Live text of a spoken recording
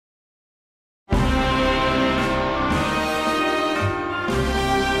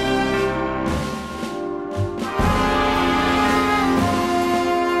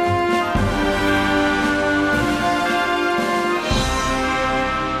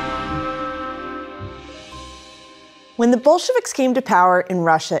When the Bolsheviks came to power in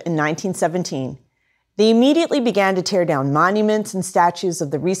Russia in 1917, they immediately began to tear down monuments and statues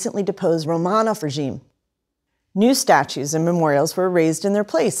of the recently deposed Romanov regime. New statues and memorials were raised in their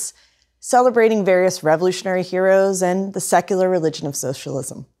place, celebrating various revolutionary heroes and the secular religion of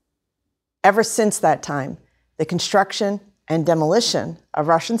socialism. Ever since that time, the construction and demolition of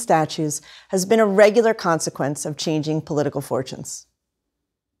Russian statues has been a regular consequence of changing political fortunes.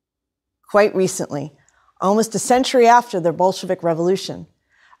 Quite recently, almost a century after the Bolshevik Revolution,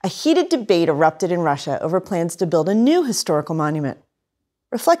 a heated debate erupted in Russia over plans to build a new historical monument,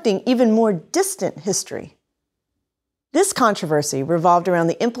 reflecting even more distant history. This controversy revolved around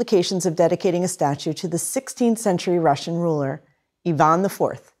the implications of dedicating a statue to the 16th century Russian ruler, Ivan IV,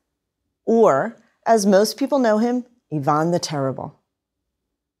 or, as most people know him, Ivan the Terrible.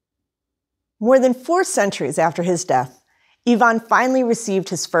 More than 4 centuries after his death, Ivan finally received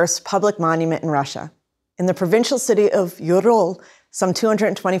his first public monument in Russia, in the provincial city of Urol, some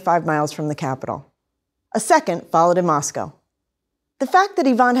 225 miles from the capital. A second followed in Moscow. The fact that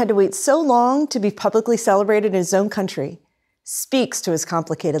Ivan had to wait so long to be publicly celebrated in his own country speaks to his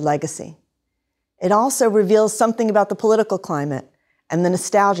complicated legacy. It also reveals something about the political climate and the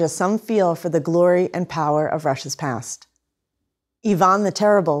nostalgia some feel for the glory and power of Russia's past. Ivan the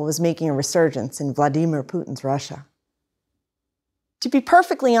Terrible was making a resurgence in Vladimir Putin's Russia. To be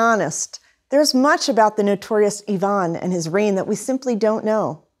perfectly honest, there's much about the notorious Ivan and his reign that we simply don't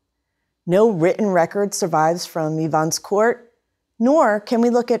know. No written record survives from Ivan's court, nor can we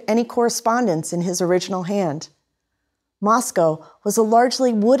look at any correspondence in his original hand. Moscow was a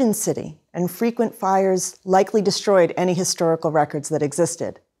largely wooden city, and frequent fires likely destroyed any historical records that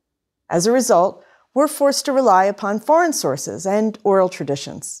existed. As a result, we're forced to rely upon foreign sources and oral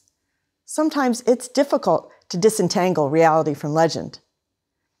traditions. Sometimes it's difficult to disentangle reality from legend.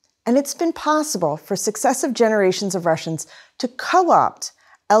 And it's been possible for successive generations of Russians to co-opt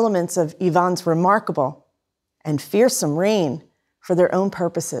elements of Ivan's remarkable and fearsome reign for their own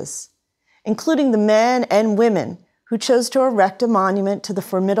purposes, including the men and women who chose to erect a monument to the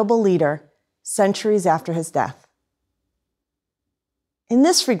formidable leader centuries after his death. In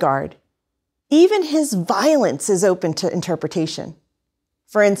this regard, even his violence is open to interpretation.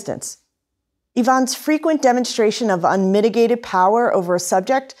 For instance, Ivan's frequent demonstration of unmitigated power over a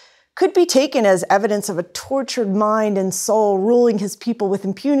subject could be taken as evidence of a tortured mind and soul ruling his people with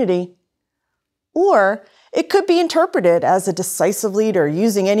impunity, or it could be interpreted as a decisive leader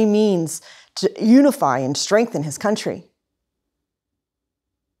using any means to unify and strengthen his country.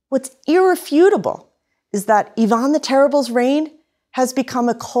 What's irrefutable is that Ivan the Terrible's reign has become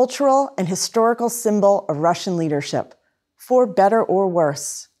a cultural and historical symbol of Russian leadership, for better or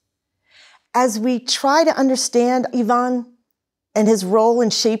worse. As we try to understand Ivan and his role in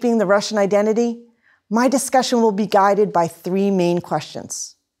shaping the Russian identity, my discussion will be guided by 3 main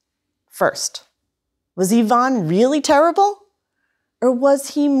questions. First, was Ivan really terrible? Or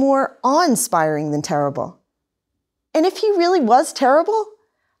was he more awe-inspiring than terrible? And if he really was terrible,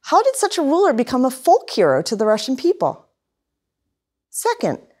 how did such a ruler become a folk hero to the Russian people?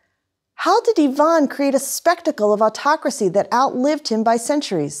 Second, how did Ivan create a spectacle of autocracy that outlived him by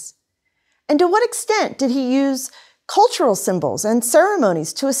centuries? And to what extent did he use cultural symbols and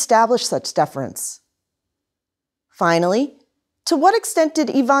ceremonies to establish such deference? Finally, to what extent did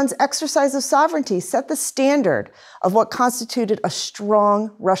Ivan's exercise of sovereignty set the standard of what constituted a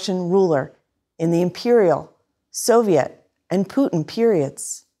strong Russian ruler in the imperial, Soviet, and Putin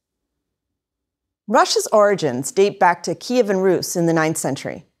periods? Russia's origins date back to Kievan Rus in the 9th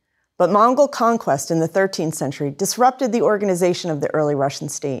century, but Mongol conquest in the 13th century disrupted the organization of the early Russian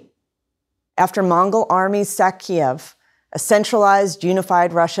state. After Mongol armies sacked Kiev, a centralized,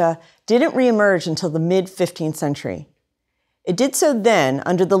 unified Russia didn't reemerge until the mid-15th century. It did so then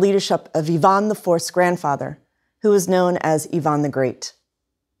under the leadership of Ivan IV's grandfather, who was known as Ivan the Great.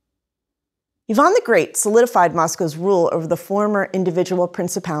 Ivan the Great solidified Moscow's rule over the former individual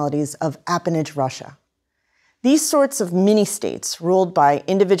principalities of Appanage Russia. These sorts of mini-states ruled by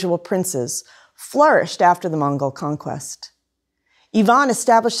individual princes flourished after the Mongol conquest. Ivan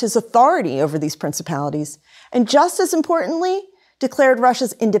established his authority over these principalities, and just as importantly, declared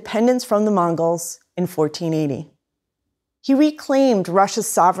Russia's independence from the Mongols in 1480. He reclaimed Russia's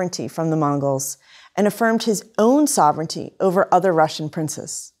sovereignty from the Mongols and affirmed his own sovereignty over other Russian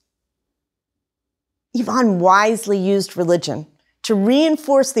princes. Ivan wisely used religion to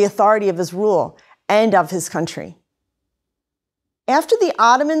reinforce the authority of his rule and of his country. After the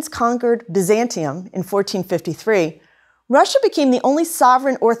Ottomans conquered Byzantium in 1453, Russia became the only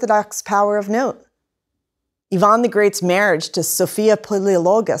sovereign Orthodox power of note. Ivan the Great's marriage to Sophia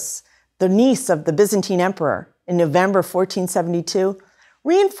Palaiologos, the niece of the Byzantine emperor, in November 1472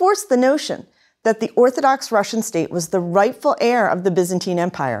 reinforced the notion that the Orthodox Russian state was the rightful heir of the Byzantine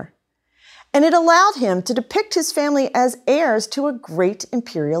Empire, and it allowed him to depict his family as heirs to a great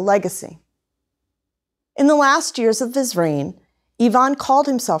imperial legacy. In the last years of his reign, Ivan called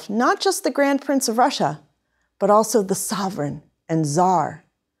himself not just the Grand Prince of Russia, but also the sovereign and Tsar,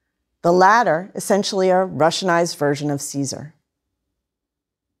 the latter essentially a Russianized version of Caesar.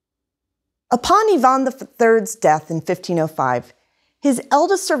 Upon Ivan III's death in 1505, his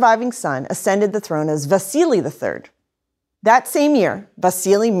eldest surviving son ascended the throne as Vasily III. That same year,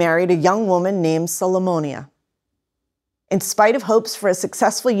 Vasily married a young woman named Solomonia. In spite of hopes for a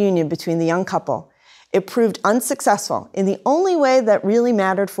successful union between the young couple, it proved unsuccessful in the only way that really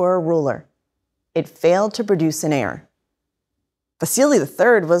mattered for a ruler. It failed to produce an heir. Vasily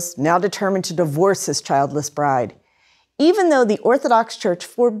III was now determined to divorce his childless bride, even though the Orthodox Church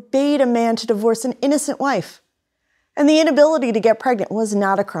forbade a man to divorce an innocent wife, and the inability to get pregnant was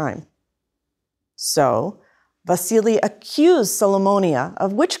not a crime. So, Vasily accused Solomonia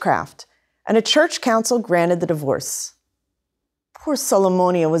of witchcraft, and a church council granted the divorce. Poor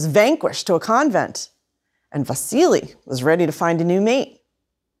Solomonia was vanquished to a convent, and Vasily was ready to find a new mate.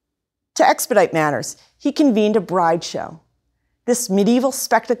 To expedite matters, he convened a bride show. This medieval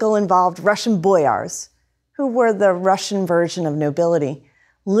spectacle involved Russian boyars, who were the Russian version of nobility,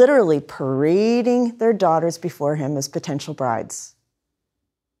 literally parading their daughters before him as potential brides.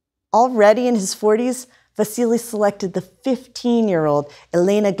 Already in his 40s, Vasily selected the 15-year-old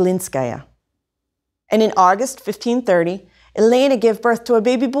Elena Glinskaya. And in August 1530, Elena gave birth to a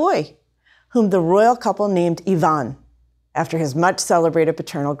baby boy, whom the royal couple named Ivan, after his much-celebrated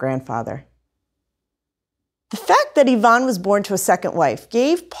paternal grandfather. The fact that Ivan was born to a second wife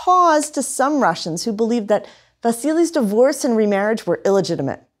gave pause to some Russians who believed that Vasily's divorce and remarriage were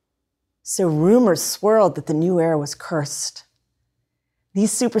illegitimate. So rumors swirled that the new heir was cursed.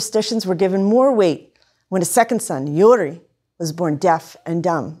 These superstitions were given more weight when a second son, Yuri, was born deaf and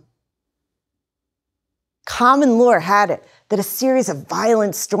dumb. Common lore had it that a series of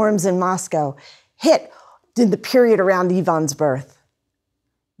violent storms in Moscow hit in the period around Ivan's birth.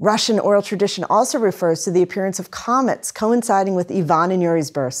 Russian oral tradition also refers to the appearance of comets coinciding with Ivan and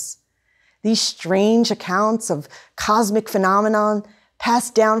Yuri's births. These strange accounts of cosmic phenomenon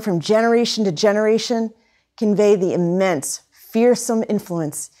passed down from generation to generation convey the immense, fearsome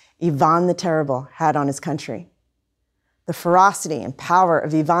influence Ivan the Terrible had on his country. The ferocity and power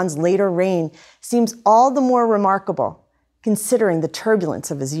of Ivan's later reign seems all the more remarkable, considering the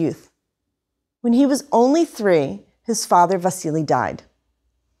turbulence of his youth. When he was only 3, his father Vasily died.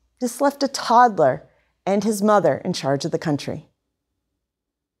 This left a toddler and his mother in charge of the country.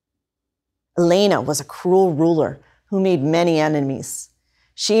 Elena was a cruel ruler who made many enemies.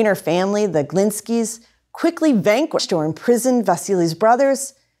 She and her family, the Glinskys, quickly vanquished or imprisoned Vasily's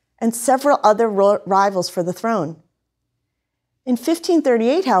brothers and several other rivals for the throne. In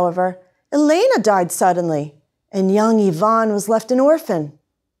 1538, however, Elena died suddenly, and young Ivan was left an orphan.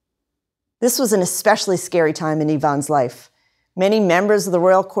 This was an especially scary time in Ivan's life. Many members of the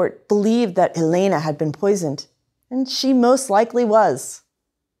royal court believed that Elena had been poisoned, and she most likely was.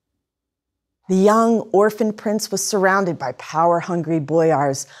 The young orphan prince was surrounded by power-hungry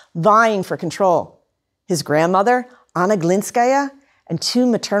boyars vying for control. His grandmother, Anna Glinskaya, and 2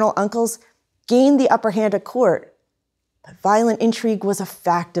 maternal uncles gained the upper hand at court, but violent intrigue was a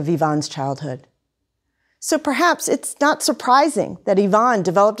fact of Ivan's childhood. So perhaps it's not surprising that Ivan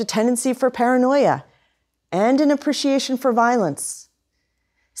developed a tendency for paranoia and an appreciation for violence.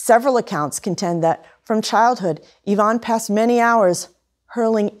 Several accounts contend that from childhood, Ivan passed many hours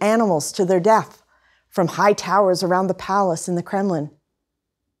hurling animals to their death from high towers around the palace in the Kremlin,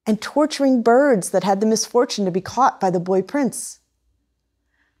 and torturing birds that had the misfortune to be caught by the boy prince.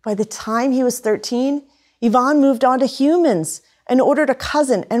 By the time he was 13, Ivan moved on to humans and ordered a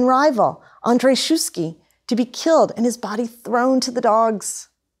cousin and rival, Andrei Shusky, to be killed and his body thrown to the dogs.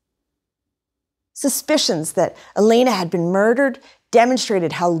 Suspicions that Elena had been murdered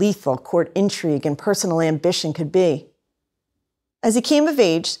demonstrated how lethal court intrigue and personal ambition could be. As he came of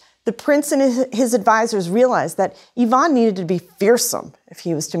age, the prince and his advisors realized that Ivan needed to be fearsome if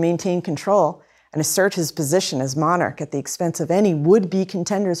he was to maintain control and assert his position as monarch at the expense of any would-be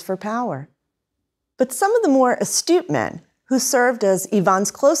contenders for power. But some of the more astute men who served as Ivan's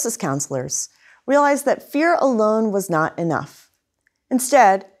closest counselors realized that fear alone was not enough.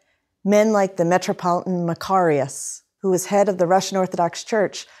 Instead, men like the Metropolitan Macarius, who was head of the Russian Orthodox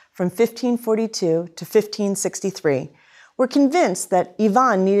Church from 1542 to 1563, were convinced that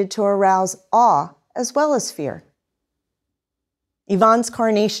Ivan needed to arouse awe as well as fear. Ivan's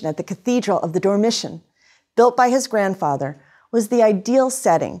coronation at the Cathedral of the Dormition, built by his grandfather, was the ideal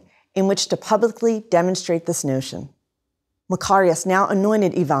setting in which to publicly demonstrate this notion. Macarius now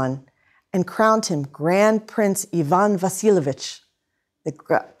anointed Ivan and crowned him Grand Prince Ivan Vasilyevich, the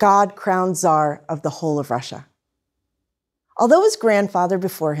God-crowned Tsar of the whole of Russia. Although his grandfather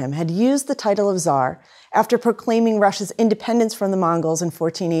before him had used the title of Tsar after proclaiming Russia's independence from the Mongols in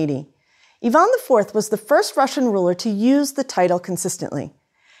 1480, Ivan IV was the first Russian ruler to use the title consistently,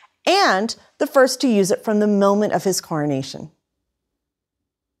 and the first to use it from the moment of his coronation.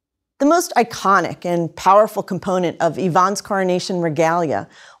 The most iconic and powerful component of Ivan's coronation regalia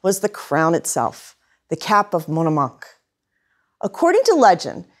was the crown itself, the cap of Monomakh. According to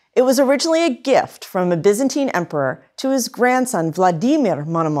legend, it was originally a gift from a Byzantine emperor to his grandson Vladimir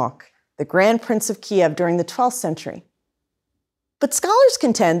Monomakh, the Grand Prince of Kiev during the 12th century. But scholars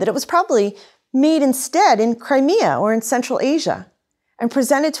contend that it was probably made instead in Crimea or in Central Asia and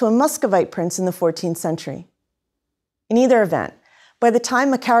presented to a Muscovite prince in the 14th century. In either event, by the time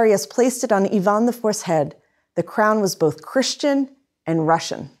Macarius placed it on Ivan IV's head, the crown was both Christian and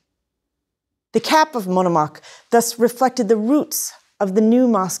Russian. The cap of Monomakh thus reflected the roots of the new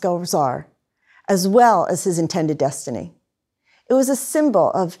Moscow Tsar, as well as his intended destiny. It was a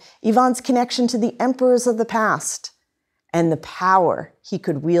symbol of Ivan's connection to the emperors of the past and the power he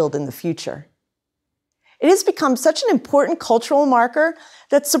could wield in the future. It has become such an important cultural marker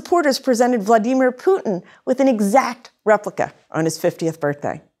that supporters presented Vladimir Putin with an exact replica on his 50th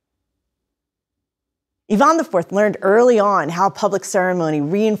birthday. Ivan IV learned early on how public ceremony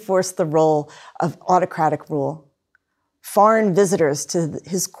reinforced the role of autocratic rule. Foreign visitors to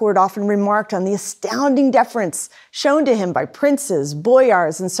his court often remarked on the astounding deference shown to him by princes,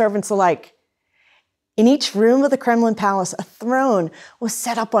 boyars, and servants alike. In each room of the Kremlin palace, a throne was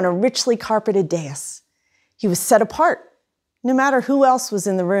set up on a richly carpeted dais. He was set apart, no matter who else was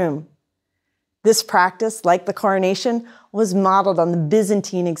in the room. This practice, like the coronation, was modeled on the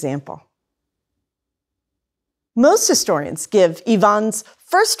Byzantine example. Most historians give Ivan's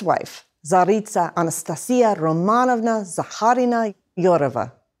first wife, Tsaritsa Anastasia Romanovna Zakharina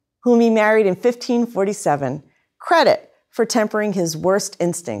Yorova, whom he married in 1547, credit for tempering his worst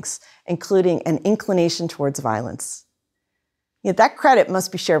instincts, including an inclination towards violence. Yet that credit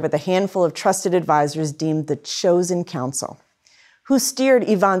must be shared with a handful of trusted advisors deemed the Chosen Council, who steered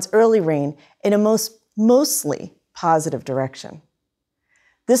Ivan's early reign in a mostly positive direction.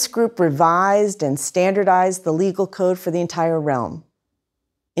 This group revised and standardized the legal code for the entire realm,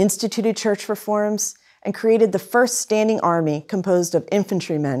 instituted church reforms, and created the first standing army composed of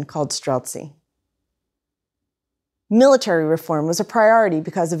infantrymen called streltsy. Military reform was a priority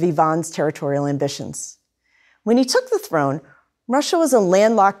because of Ivan's territorial ambitions. When he took the throne, Russia was a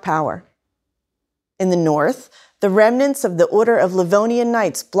landlocked power. In the north, the remnants of the Order of Livonian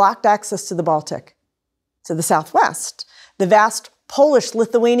Knights blocked access to the Baltic. To the southwest, the vast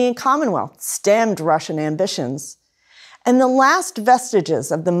Polish-Lithuanian Commonwealth stemmed Russian ambitions. And the last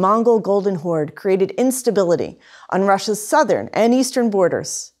vestiges of the Mongol Golden Horde created instability on Russia's southern and eastern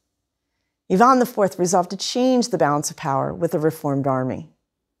borders. Ivan IV resolved to change the balance of power with a reformed army.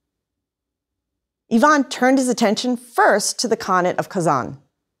 Ivan turned his attention first to the Khanate of Kazan.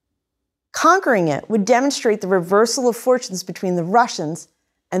 Conquering it would demonstrate the reversal of fortunes between the Russians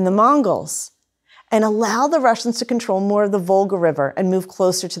and the Mongols and allow the Russians to control more of the Volga River and move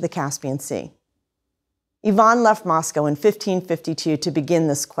closer to the Caspian Sea. Ivan left Moscow in 1552 to begin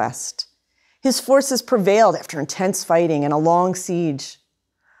this quest. His forces prevailed after intense fighting and a long siege.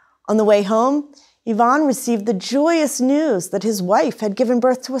 On the way home, Ivan received the joyous news that his wife had given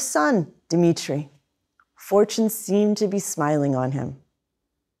birth to a son, Dmitry. Fortune seemed to be smiling on him.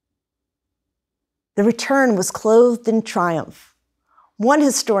 The return was clothed in triumph. One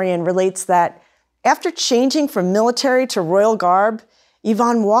historian relates that after changing from military to royal garb,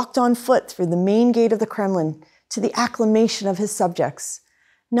 Ivan walked on foot through the main gate of the Kremlin to the acclamation of his subjects,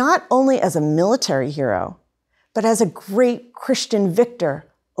 not only as a military hero, but as a great Christian victor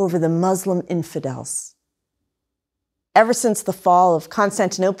over the Muslim infidels. Ever since the fall of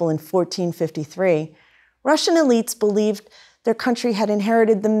Constantinople in 1453, Russian elites believed their country had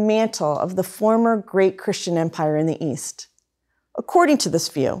inherited the mantle of the former great Christian empire in the East. According to this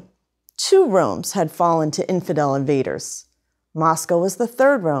view, 2 Romes had fallen to infidel invaders. Moscow was the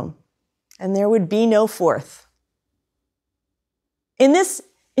 3rd Rome, and there would be no 4th. In this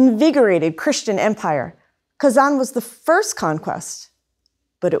invigorated Christian empire, Kazan was the first conquest,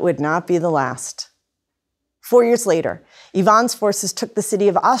 but it would not be the last. 4 years later, Ivan's forces took the city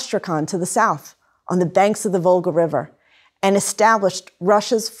of Astrakhan to the south, on the banks of the Volga River, and established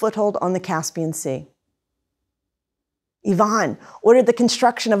Russia's foothold on the Caspian Sea. Ivan ordered the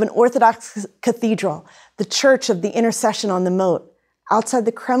construction of an Orthodox cathedral, the Church of the Intercession on the Moat, outside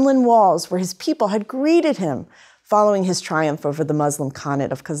the Kremlin walls where his people had greeted him following his triumph over the Muslim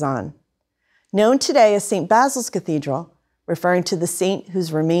Khanate of Kazan. Known today as St. Basil's Cathedral, referring to the saint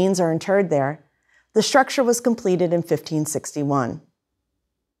whose remains are interred there, the structure was completed in 1561.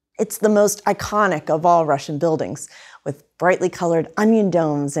 It's the most iconic of all Russian buildings, with brightly colored onion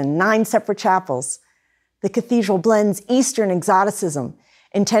domes and 9 separate chapels. The cathedral blends Eastern exoticism,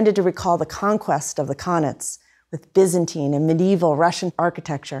 intended to recall the conquest of the Khanates, with Byzantine and medieval Russian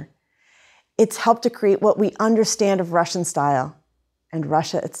architecture. It's helped to create what we understand of Russian style and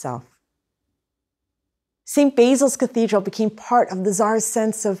Russia itself. St. Basil's Cathedral became part of the Tsar's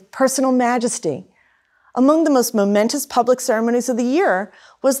sense of personal majesty. Among the most momentous public ceremonies of the year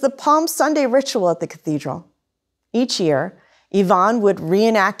was the Palm Sunday ritual at the cathedral. Each year, Ivan would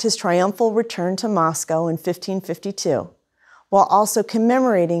reenact his triumphal return to Moscow in 1552, while also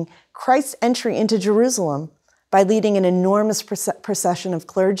commemorating Christ's entry into Jerusalem by leading an enormous procession of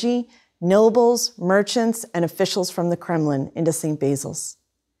clergy, nobles, merchants, and officials from the Kremlin into St. Basil's.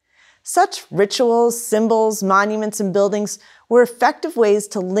 Such rituals, symbols, monuments, and buildings were effective ways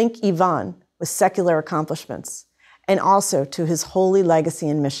to link Ivan with secular accomplishments, and also to his holy legacy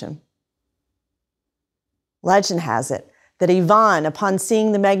and mission. Legend has it that Ivan, upon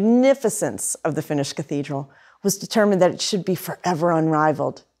seeing the magnificence of the finished cathedral, was determined that it should be forever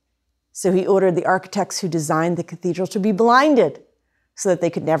unrivaled. So he ordered the architects who designed the cathedral to be blinded so that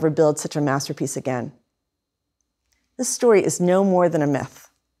they could never build such a masterpiece again. This story is no more than a myth,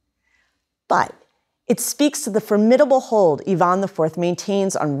 but it speaks to the formidable hold Ivan IV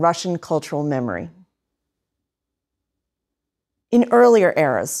maintains on Russian cultural memory. In earlier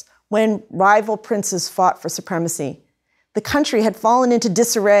eras, when rival princes fought for supremacy, the country had fallen into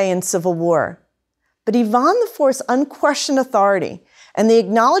disarray and civil war. But Ivan IV's unquestioned authority and the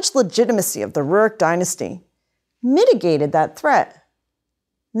acknowledged legitimacy of the Rurik dynasty mitigated that threat.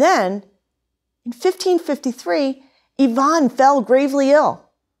 Then, in 1553, Ivan fell gravely ill.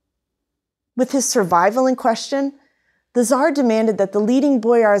 With his survival in question, the Tsar demanded that the leading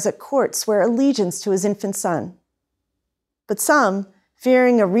boyars at court swear allegiance to his infant son. But some,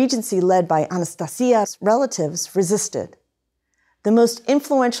 fearing a regency led by Anastasia's relatives, resisted. The most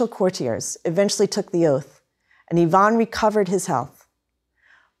influential courtiers eventually took the oath, and Ivan recovered his health.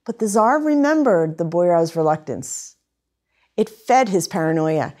 But the Tsar remembered the boyars' reluctance. It fed his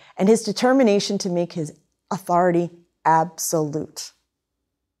paranoia and his determination to make his authority absolute.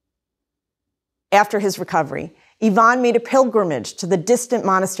 After his recovery, Ivan made a pilgrimage to the distant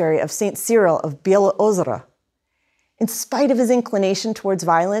monastery of St. Cyril of Bielo-Ozero. In spite of his inclination towards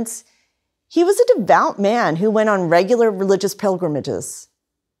violence, he was a devout man who went on regular religious pilgrimages.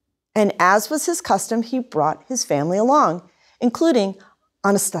 And as was his custom, he brought his family along, including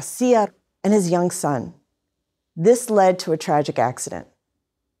Anastasia and his young son. This led to a tragic accident.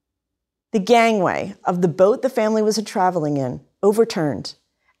 The gangway of the boat the family was traveling in overturned,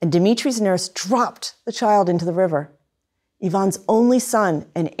 and Dmitri's nurse dropped the child into the river. Ivan's only son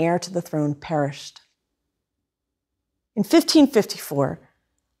and heir to the throne perished. In 1554,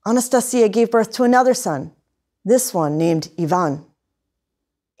 Anastasia gave birth to another son, this one named Ivan.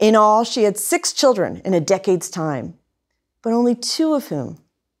 In all, she had 6 children in a decade's time, but only 2 of whom,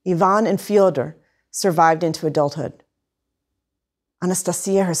 Ivan and Fyodor, survived into adulthood.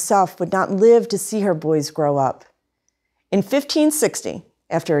 Anastasia herself would not live to see her boys grow up. In 1560,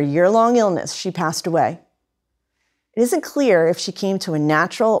 after a year-long illness, she passed away. It isn't clear if she came to a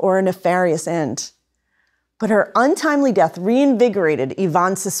natural or a nefarious end, but her untimely death reinvigorated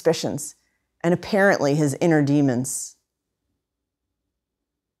Ivan's suspicions and apparently his inner demons.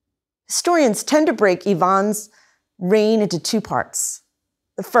 Historians tend to break Ivan's reign into 2 parts.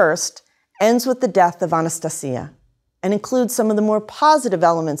 The first ends with the death of Anastasia and includes some of the more positive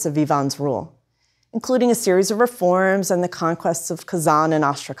elements of Ivan's rule, including a series of reforms and the conquests of Kazan and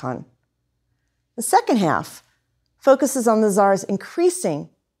Astrakhan. The second half focuses on the Tsar's increasing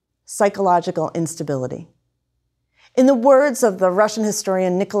psychological instability. In the words of the Russian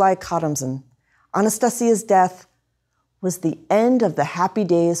historian Nikolai Karamzin, Anastasia's death was the end of the happy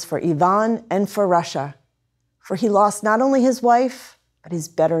days for Ivan and for Russia, for he lost not only his wife, but his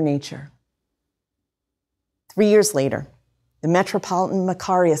better nature. 3 years later, the Metropolitan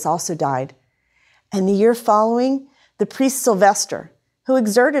Macarius also died, and the year following, the priest Sylvester, who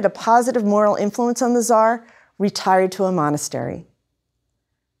exerted a positive moral influence on the Tsar, retired to a monastery.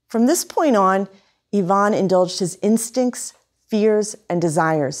 From this point on, Ivan indulged his instincts, fears, and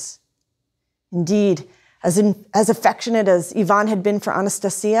desires. Indeed, as affectionate as Ivan had been for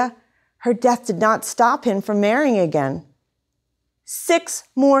Anastasia, her death did not stop him from marrying again 6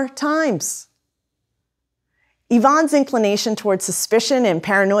 more times. Ivan's inclination towards suspicion and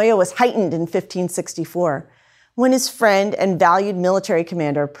paranoia was heightened in 1564, when his friend and valued military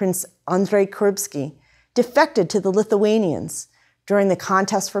commander, Prince Andrei Kurbsky, defected to the Lithuanians during the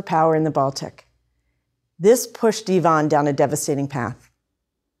contest for power in the Baltic. This pushed Ivan down a devastating path.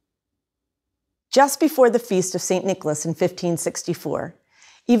 Just before the feast of St. Nicholas in 1564,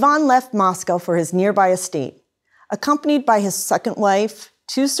 Ivan left Moscow for his nearby estate, accompanied by his second wife,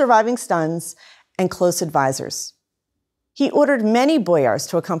 2 surviving sons, and close advisors. He ordered many boyars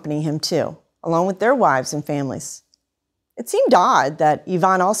to accompany him too, along with their wives and families. It seemed odd that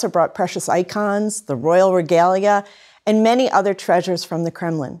Ivan also brought precious icons, the royal regalia, and many other treasures from the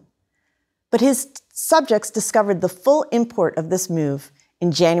Kremlin. But his subjects discovered the full import of this move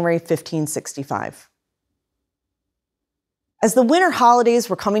in January 1565. As the winter holidays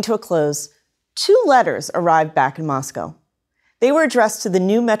were coming to a close, 2 letters arrived back in Moscow. They were addressed to the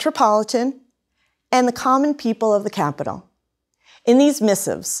new metropolitan and the common people of the capital. In these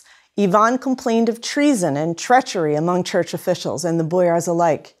missives, Ivan complained of treason and treachery among church officials and the boyars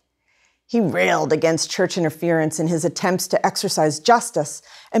alike. He railed against church interference in his attempts to exercise justice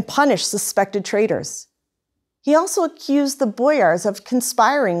and punish suspected traitors. He also accused the boyars of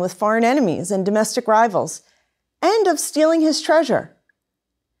conspiring with foreign enemies and domestic rivals, and of stealing his treasure.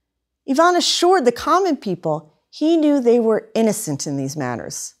 Ivan assured the common people he knew they were innocent in these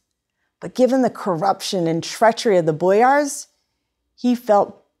matters. But given the corruption and treachery of the boyars, he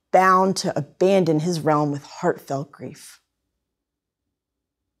felt bound to abandon his realm with heartfelt grief.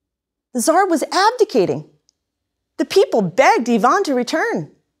 The Tsar was abdicating. The people begged Ivan to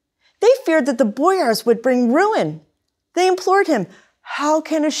return. They feared that the boyars would bring ruin. They implored him, "How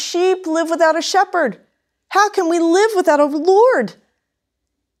can a sheep live without a shepherd? How can we live without a lord?"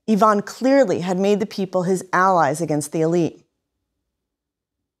 Ivan clearly had made the people his allies against the elite.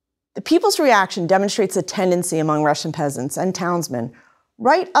 The people's reaction demonstrates a tendency among Russian peasants and townsmen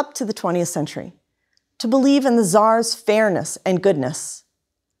right up to the 20th century to believe in the Tsar's fairness and goodness.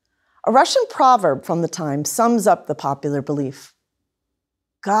 A Russian proverb from the time sums up the popular belief.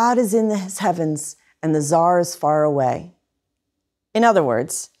 God is in his heavens and the Tsar is far away. In other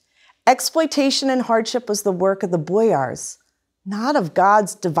words, exploitation and hardship was the work of the boyars, not of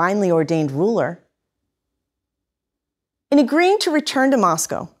God's divinely ordained ruler. In agreeing to return to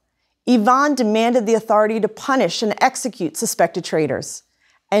Moscow, Ivan demanded the authority to punish and execute suspected traitors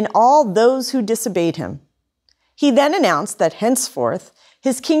and all those who disobeyed him. He then announced that henceforth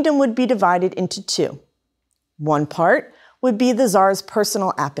his kingdom would be divided into 2. One part would be the Tsar's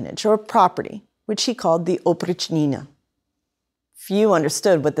personal appanage or property, which he called the Oprichnina. Few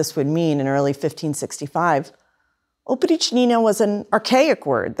understood what this would mean in early 1565. Oprichnina was an archaic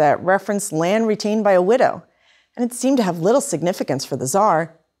word that referenced land retained by a widow, and it seemed to have little significance for the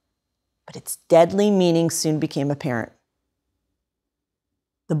Tsar. But its deadly meaning soon became apparent.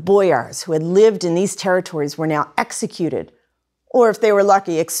 The boyars who had lived in these territories were now executed, or if they were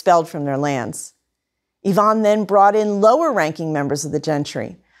lucky, expelled from their lands. Ivan then brought in lower-ranking members of the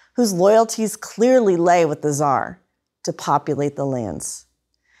gentry, whose loyalties clearly lay with the Tsar, to populate the lands.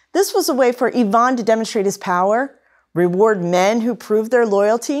 This was a way for Ivan to demonstrate his power, reward men who proved their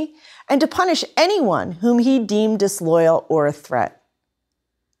loyalty, and to punish anyone whom he deemed disloyal or a threat.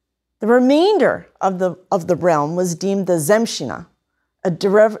 The remainder of the realm was deemed the Zemshina, a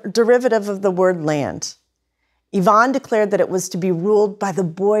derivative of the word land. Ivan declared that it was to be ruled by the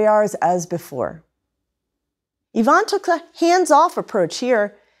boyars as before. Ivan took a hands-off approach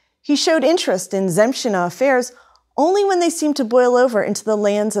here. He showed interest in Zemshina affairs only when they seemed to boil over into the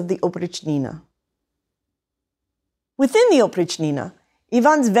lands of the Oprichnina. Within the Oprichnina,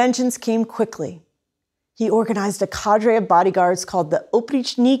 Ivan's vengeance came quickly. He organized a cadre of bodyguards called the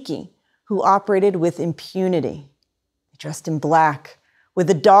Oprichniki, who operated with impunity. They dressed in black, with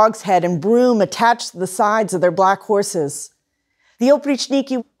a dog's head and broom attached to the sides of their black horses. The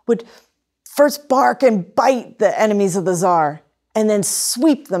Oprichniki would first bark and bite the enemies of the Tsar, and then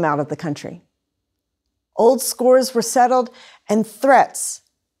sweep them out of the country. Old scores were settled, and threats,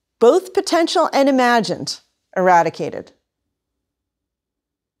 both potential and imagined, eradicated.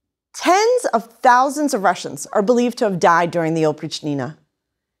 Tens of thousands of Russians are believed to have died during the Oprichnina.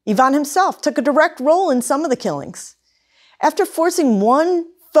 Ivan himself took a direct role in some of the killings. After forcing one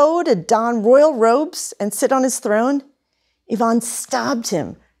foe to don royal robes and sit on his throne, Ivan stabbed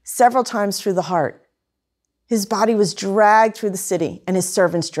him several times through the heart. His body was dragged through the city and his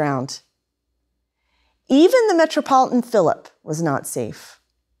servants drowned. Even the Metropolitan Philip was not safe.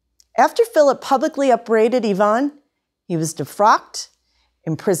 After Philip publicly upbraided Ivan, he was defrocked,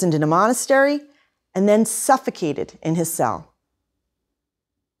 imprisoned in a monastery, and then suffocated in his cell.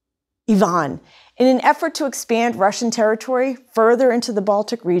 Ivan, in an effort to expand Russian territory further into the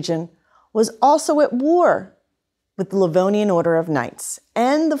Baltic region, was also at war with the Livonian Order of Knights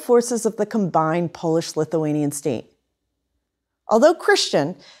and the forces of the combined Polish-Lithuanian state. Although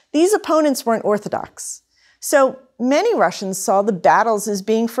Christian, these opponents weren't Orthodox, so many Russians saw the battles as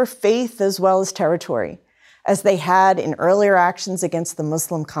being for faith as well as territory, as they had in earlier actions against the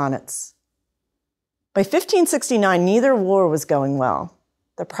Muslim Khanates. By 1569, neither war was going well.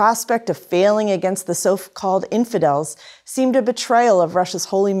 The prospect of failing against the so-called infidels seemed a betrayal of Russia's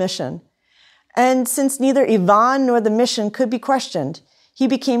holy mission. And since neither Ivan nor the mission could be questioned, he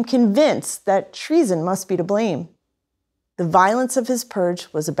became convinced that treason must be to blame. The violence of his purge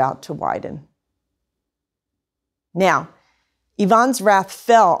was about to widen. Now, Ivan's wrath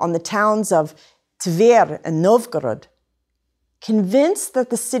fell on the towns of Tver and Novgorod. Convinced that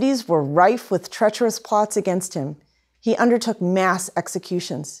the cities were rife with treacherous plots against him, he undertook mass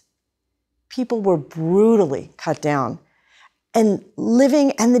executions. People were brutally cut down, and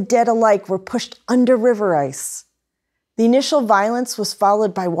living and the dead alike were pushed under river ice. The initial violence was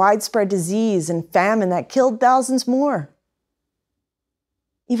followed by widespread disease and famine that killed thousands more.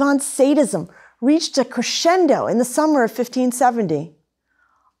 Ivan's sadism reached a crescendo in the summer of 1570.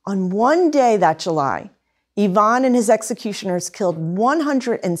 On one day that July, Ivan and his executioners killed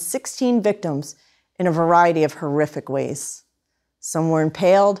 116 victims in a variety of horrific ways. Some were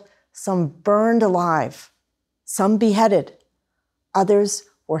impaled, some burned alive, some beheaded, others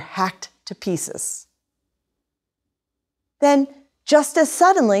were hacked to pieces. Then, just as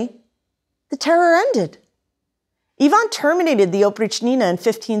suddenly, the terror ended. Ivan terminated the Oprichnina in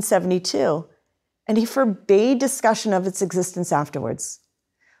 1572, and he forbade discussion of its existence afterwards.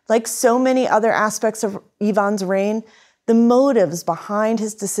 Like so many other aspects of Ivan's reign, the motives behind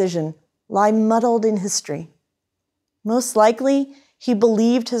his decision lie muddled in history. Most likely, he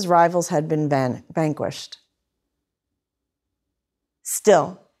believed his rivals had been vanquished.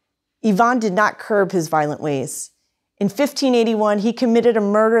 Still, Ivan did not curb his violent ways. In 1581, he committed a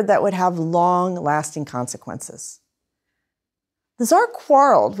murder that would have long-lasting consequences. The Tsar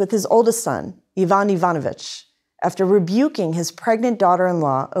quarreled with his oldest son, Ivan Ivanovich, after rebuking his pregnant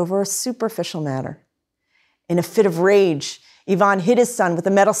daughter-in-law over a superficial matter. In a fit of rage, Ivan hit his son with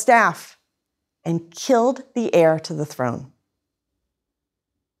a metal staff and killed the heir to the throne.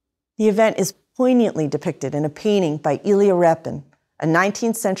 The event is poignantly depicted in a painting by Ilya Repin, a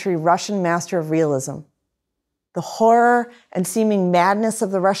 19th century Russian master of realism. The horror and seeming madness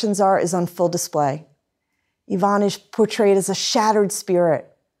of the Russian Tsar is on full display. Ivan is portrayed as a shattered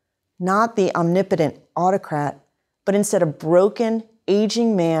spirit, not the omnipotent autocrat, but instead a broken,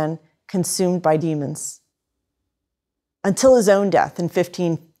 aging man consumed by demons. Until his own death in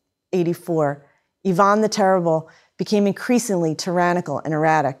 1584, Ivan the Terrible became increasingly tyrannical and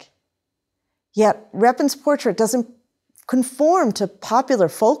erratic. Yet Repin's portrait doesn't conform to popular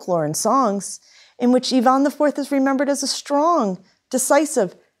folklore and songs, in which Ivan IV is remembered as a strong,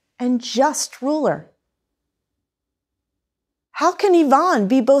 decisive, and just ruler. How can Ivan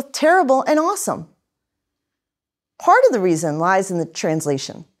be both terrible and awesome? Part of the reason lies in the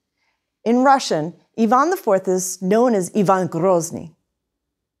translation. In Russian, Ivan IV is known as Ivan Grozny.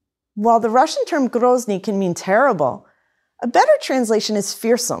 While the Russian term Grozny can mean terrible, a better translation is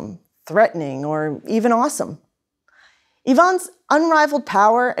fearsome, threatening, or even awesome. Ivan's unrivaled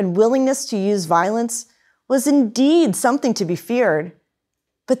power and willingness to use violence was indeed something to be feared,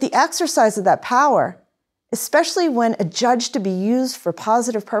 but the exercise of that power, especially when adjudged to be used for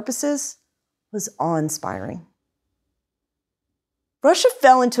positive purposes, was awe-inspiring. Russia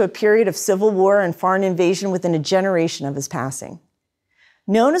fell into a period of civil war and foreign invasion within a generation of his passing.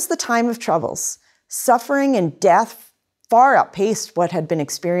 Known as the Time of Troubles, suffering and death far outpaced what had been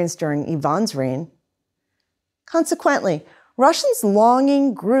experienced during Ivan's reign. Consequently, Russians'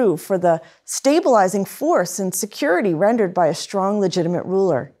 longing grew for the stabilizing force and security rendered by a strong, legitimate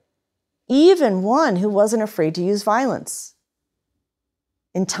ruler, even one who wasn't afraid to use violence.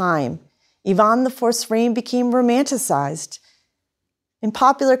 In time, Ivan IV's reign became romanticized. In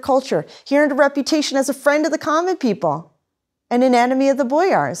popular culture, he earned a reputation as a friend of the common people and an enemy of the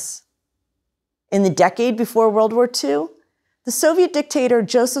boyars. In the decade before World War II, the Soviet dictator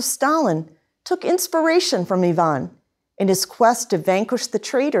Joseph Stalin took inspiration from Ivan in his quest to vanquish the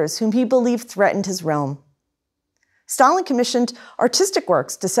traitors whom he believed threatened his realm. Stalin commissioned artistic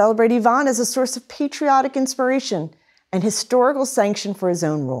works to celebrate Ivan as a source of patriotic inspiration and historical sanction for his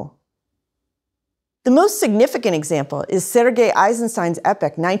own rule. The most significant example is Sergei Eisenstein's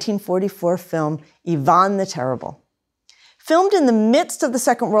epic 1944 film, Ivan the Terrible. Filmed in the midst of the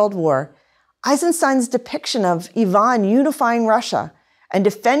Second World War, Eisenstein's depiction of Ivan unifying Russia and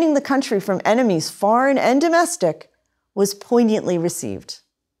defending the country from enemies foreign and domestic, was poignantly received.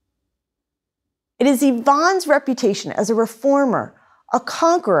 It is Ivan's reputation as a reformer, a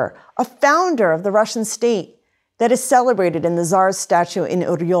conqueror, a founder of the Russian state that is celebrated in the Tsar's statue in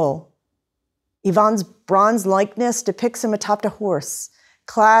Oryol. Ivan's bronze likeness depicts him atop a horse,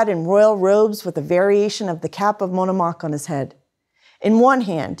 clad in royal robes with a variation of the cap of Monomakh on his head. In one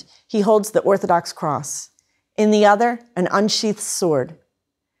hand, he holds the Orthodox cross. In the other, an unsheathed sword.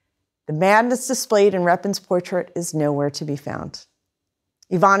 The madness displayed in Repin's portrait is nowhere to be found.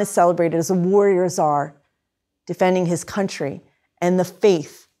 Ivan is celebrated as a warrior Tsar, defending his country and the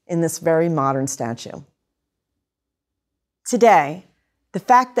faith in this very modern statue. Today, the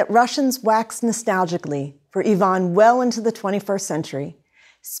fact that Russians wax nostalgically for Ivan well into the 21st century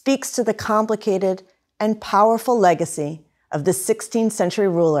speaks to the complicated and powerful legacy of the 16th century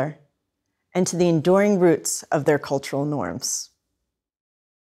ruler and to the enduring roots of their cultural norms.